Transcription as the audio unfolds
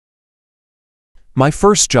My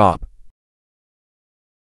first job.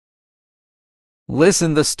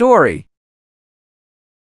 Listen the story.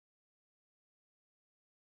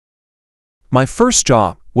 My first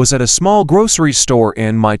job was at a small grocery store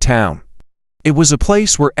in my town. It was a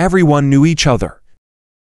place where everyone knew each other.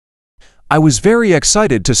 I was very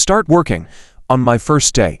excited to start working on my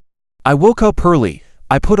first day. I woke up early.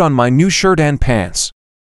 I put on my new shirt and pants.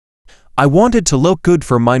 I wanted to look good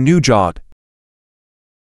for my new job.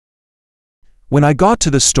 When I got to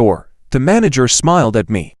the store, the manager smiled at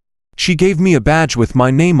me. She gave me a badge with my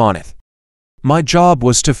name on it. My job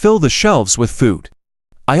was to fill the shelves with food.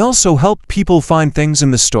 I also helped people find things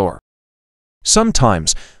in the store.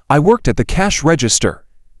 Sometimes, I worked at the cash register.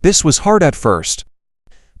 This was hard at first,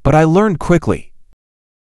 but I learned quickly.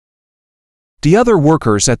 The other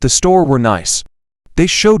workers at the store were nice. They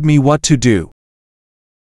showed me what to do.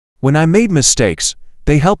 When I made mistakes,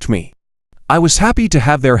 they helped me. I was happy to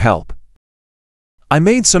have their help. I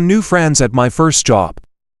made some new friends at my first job.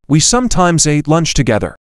 We sometimes ate lunch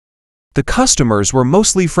together. The customers were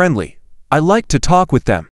mostly friendly. I liked to talk with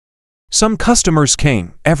them. Some customers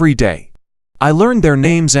came every day. I learned their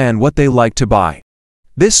names and what they liked to buy.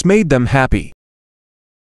 This made them happy.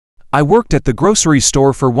 I worked at the grocery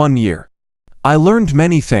store for 1 year. I learned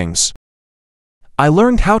many things. I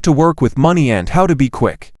learned how to work with money and how to be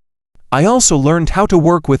quick. I also learned how to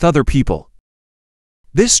work with other people.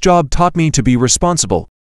 This job taught me to be responsible.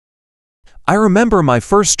 I remember my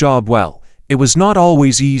first job well. It was not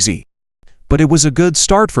always easy, but it was a good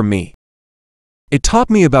start for me. It taught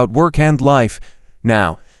me about work and life.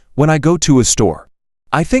 Now, when I go to a store,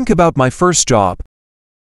 I think about my first job.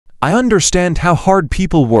 I understand how hard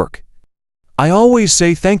people work. I always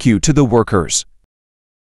say thank you to the workers.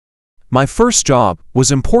 My first job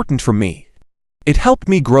was important for me. It helped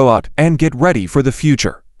me grow up and get ready for the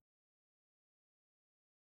future.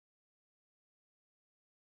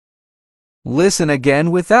 Listen again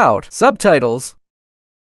without subtitles.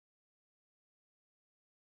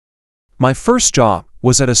 My first job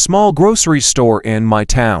was at a small grocery store in my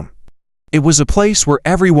town. It was a place where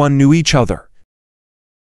everyone knew each other.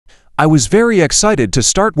 I was very excited to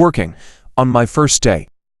start working on my first day.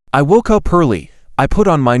 I woke up early. I put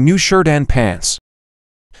on my new shirt and pants.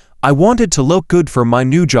 I wanted to look good for my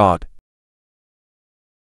new job.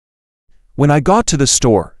 When I got to the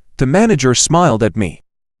store, the manager smiled at me.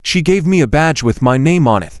 She gave me a badge with my name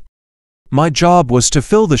on it. My job was to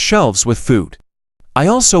fill the shelves with food. I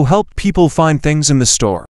also helped people find things in the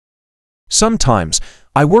store. Sometimes,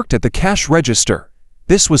 I worked at the cash register.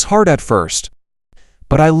 This was hard at first,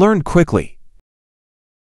 but I learned quickly.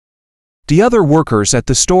 The other workers at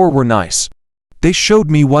the store were nice. They showed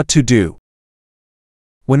me what to do.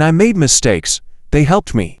 When I made mistakes, they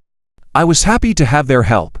helped me. I was happy to have their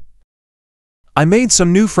help. I made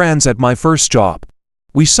some new friends at my first job.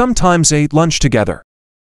 We sometimes ate lunch together.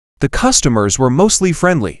 The customers were mostly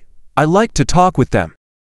friendly. I liked to talk with them.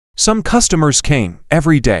 Some customers came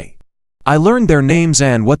every day. I learned their names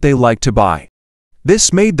and what they liked to buy.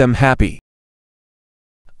 This made them happy.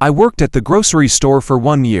 I worked at the grocery store for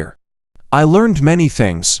 1 year. I learned many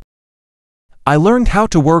things. I learned how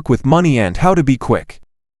to work with money and how to be quick.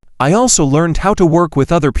 I also learned how to work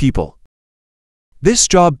with other people. This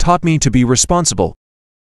job taught me to be responsible.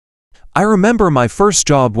 I remember my first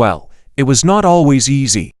job well. It was not always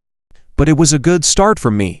easy, but it was a good start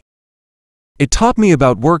for me. It taught me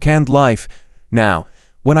about work and life. Now,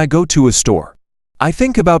 when I go to a store, I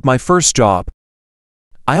think about my first job.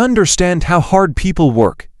 I understand how hard people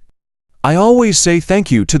work. I always say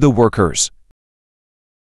thank you to the workers.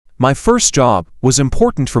 My first job was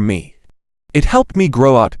important for me. It helped me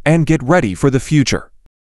grow up and get ready for the future.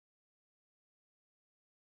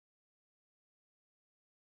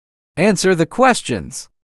 Answer the questions.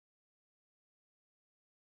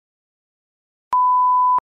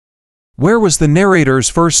 Where was the narrator's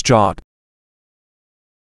first job?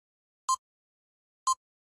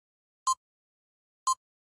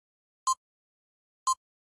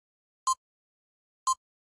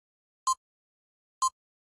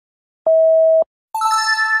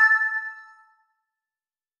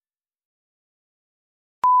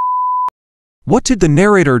 What did the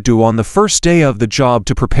narrator do on the first day of the job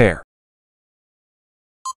to prepare?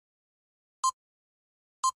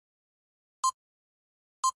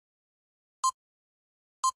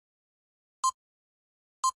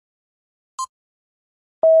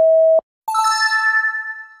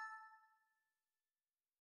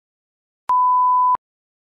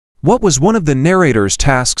 What was one of the narrator's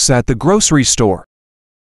tasks at the grocery store?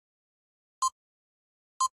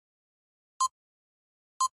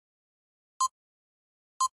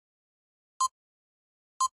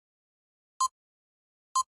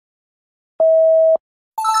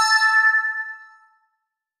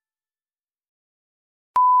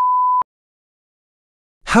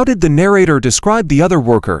 How did the narrator describe the other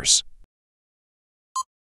workers?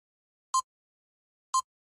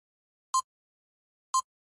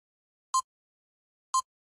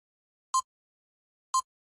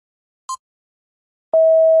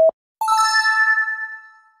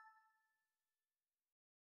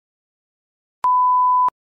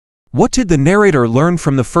 What did the narrator learn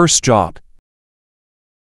from the first job?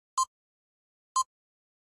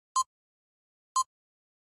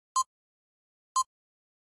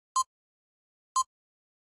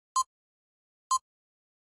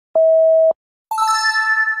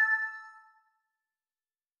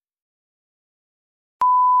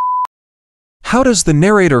 How does the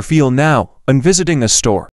narrator feel now, on visiting a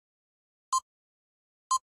store?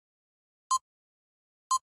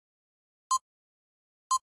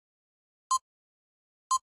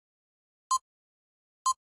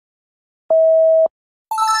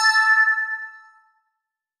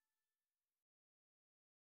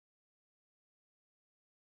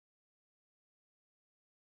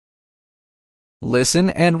 Listen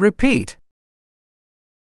and repeat.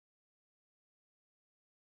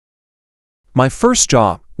 My first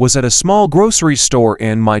job was at a small grocery store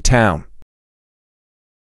in my town.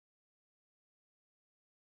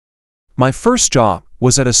 My first job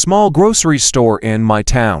was at a small grocery store in my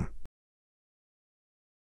town.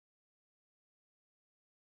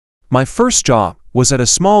 My first job was at a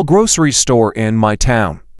small grocery store in my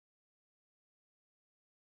town.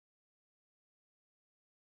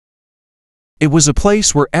 It was a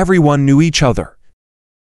place where everyone knew each other.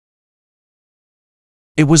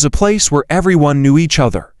 It was a place where everyone knew each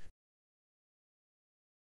other.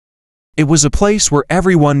 It was a place where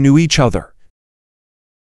everyone knew each other.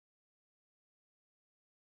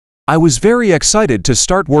 I was very excited to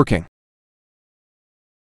start working.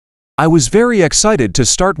 I was very excited to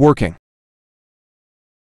start working.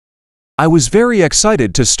 I was very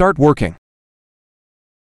excited to start working.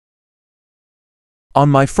 On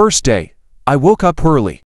my first day, I woke up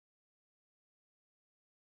early.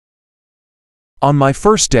 On my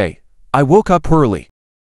first day, I woke up early.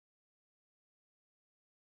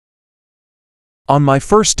 On my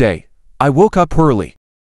first day, I woke up early.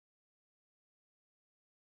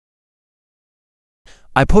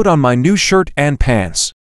 I put on my new shirt and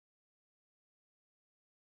pants.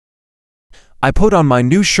 I put on my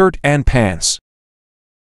new shirt and pants.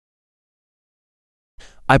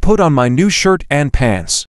 I put on my new shirt and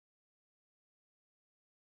pants.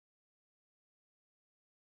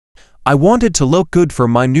 I wanted to look good for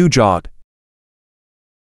my new job.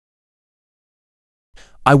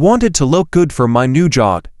 I wanted to look good for my new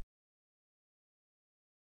job.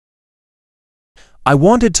 I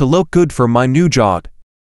wanted to look good for my new job.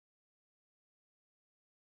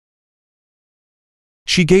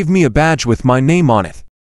 She gave me a badge with my name on it.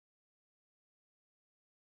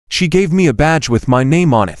 She gave me a badge with my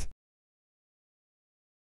name on it.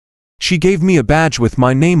 She gave me a badge with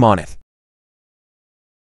my name on it.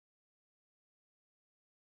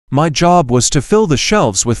 My job was to fill the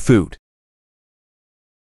shelves with food.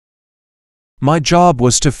 My job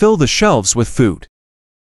was to fill the shelves with food.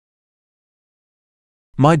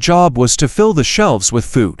 My job was to fill the shelves with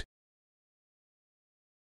food.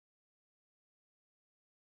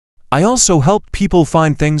 I also helped people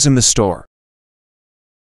find things in the store.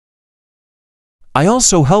 I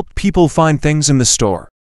also helped people find things in the store.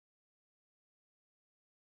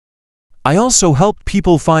 I also helped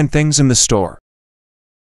people find things in the store.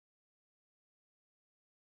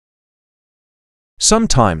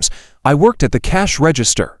 Sometimes, I worked at the cash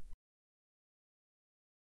register.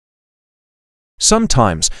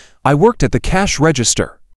 Sometimes, I worked at the cash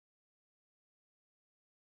register.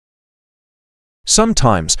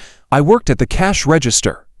 Sometimes, I worked at the cash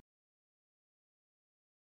register.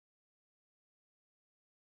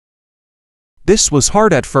 This was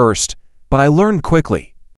hard at first, but I learned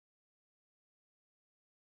quickly.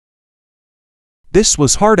 This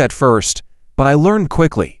was hard at first, but I learned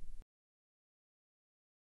quickly.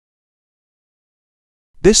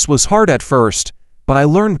 This was hard at first, but I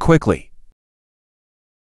learned quickly.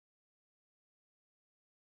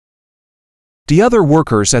 The other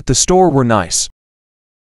workers at the store were nice.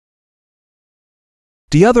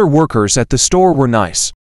 The other workers at the store were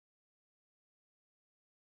nice.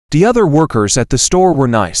 The other workers at the store were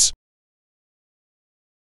nice.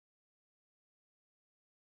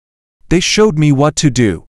 They showed me what to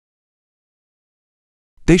do.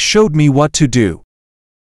 They showed me what to do.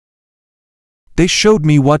 They showed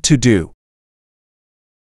me what to do.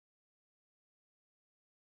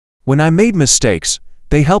 When I made mistakes,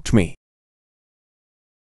 they helped me.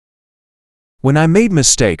 When I made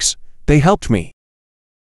mistakes, they helped me.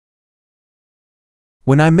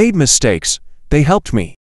 When I made mistakes, they helped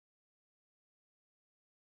me.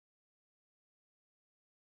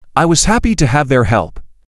 I was happy to have their help.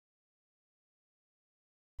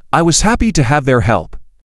 I was happy to have their help.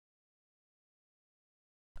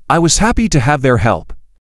 I was happy to have their help.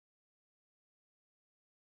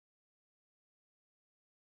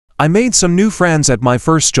 I made some new friends at my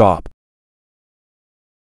first job.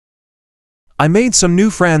 I made some new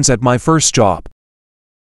friends at my first job.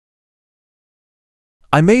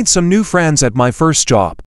 I made some new friends at my first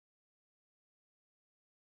job.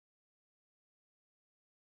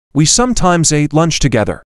 We sometimes ate lunch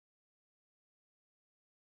together.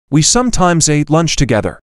 We sometimes ate lunch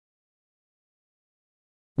together.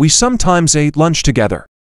 We sometimes ate lunch together.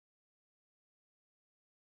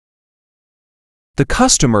 The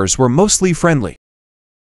customers were mostly friendly.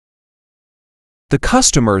 The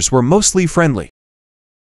customers were mostly friendly.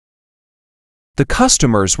 The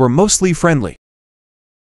customers were mostly friendly.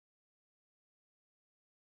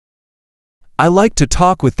 I like to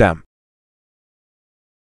talk with them.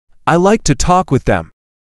 I like to talk with them.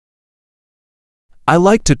 I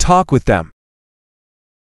like to talk with them.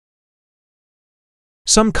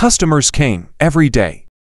 Some customers came every day.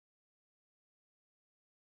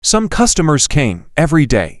 Some customers came every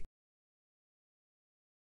day.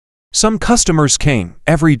 Some customers came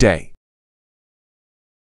every day.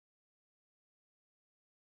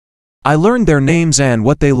 I learned their names and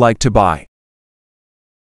what they like to buy.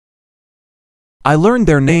 I learned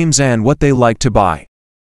their names and what they like to buy.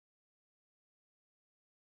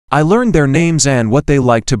 I learned their names and what they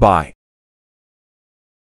like to buy.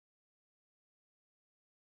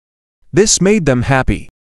 This made them happy.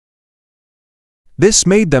 This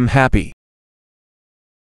made them happy.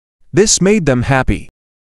 This made them happy.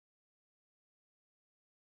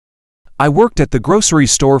 I worked at the grocery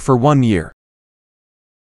store for 1 year.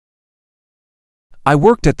 I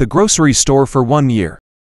worked at the grocery store for 1 year.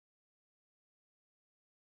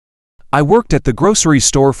 I worked at the grocery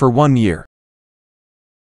store for 1 year.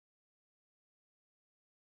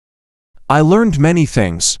 I learned many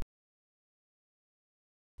things.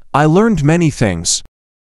 I learned many things.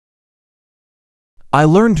 I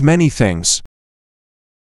learned many things.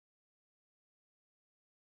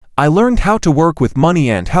 I learned how to work with money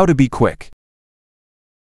and how to be quick.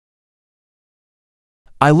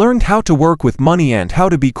 I learned how to work with money and how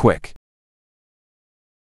to be quick.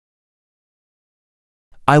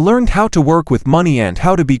 I learned how to work with money and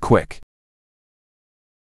how to be quick.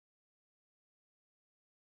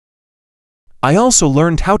 I also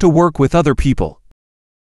learned how to work with other people.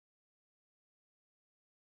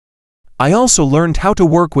 I also learned how to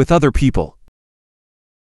work with other people.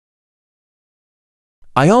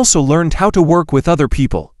 I also learned how to work with other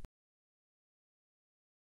people.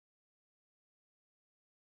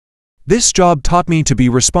 This job taught me to be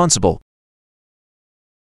responsible.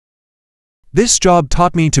 This job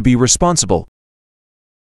taught me to be responsible.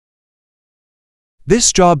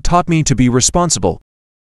 This job taught me to be responsible.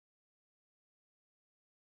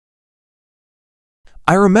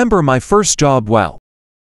 I remember my first job well.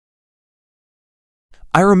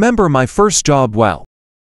 I remember my first job well.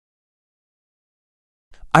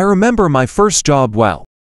 I remember my first job well.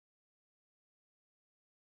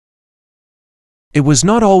 It was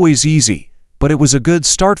not always easy, but it was a good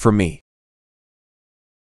start for me.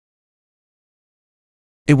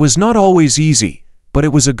 It was not always easy, but it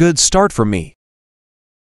was a good start for me.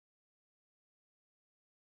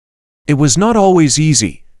 It was not always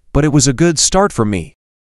easy, but it was a good start for me.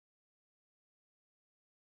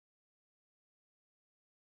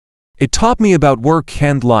 It taught me about work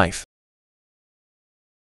and life.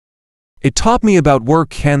 It taught me about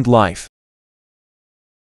work and life.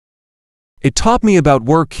 It taught me about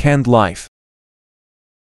work and life.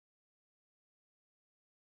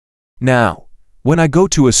 Now, when I go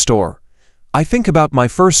to a store, I think about my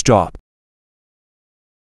first job.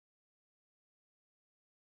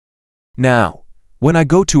 Now, when I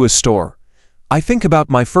go to a store, I think about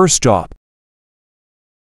my first job.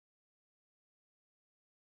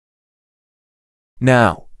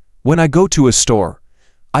 Now, when I go to a store,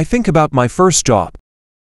 I think about my first job.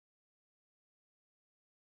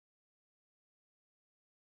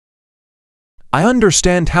 I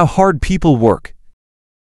understand how hard people work.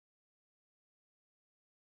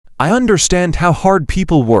 I understand how hard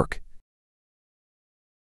people work.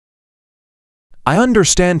 I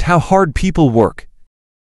understand how hard people work.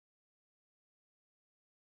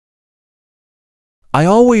 I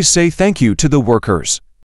always say thank you to the workers.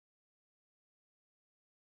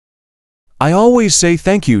 I always say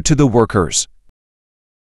thank you to the workers.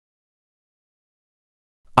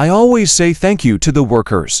 I always say thank you to the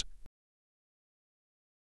workers.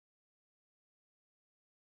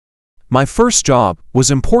 My first job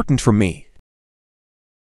was important for me.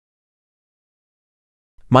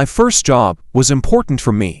 My first job was important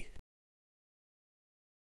for me.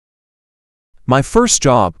 My first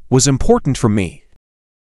job was important for me.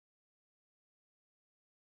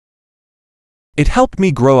 It helped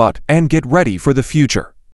me grow out and get ready for the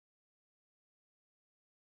future.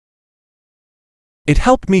 It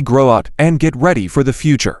helped me grow out and get ready for the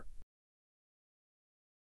future.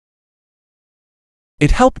 It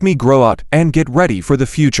helped me grow out and get ready for the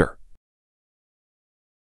future.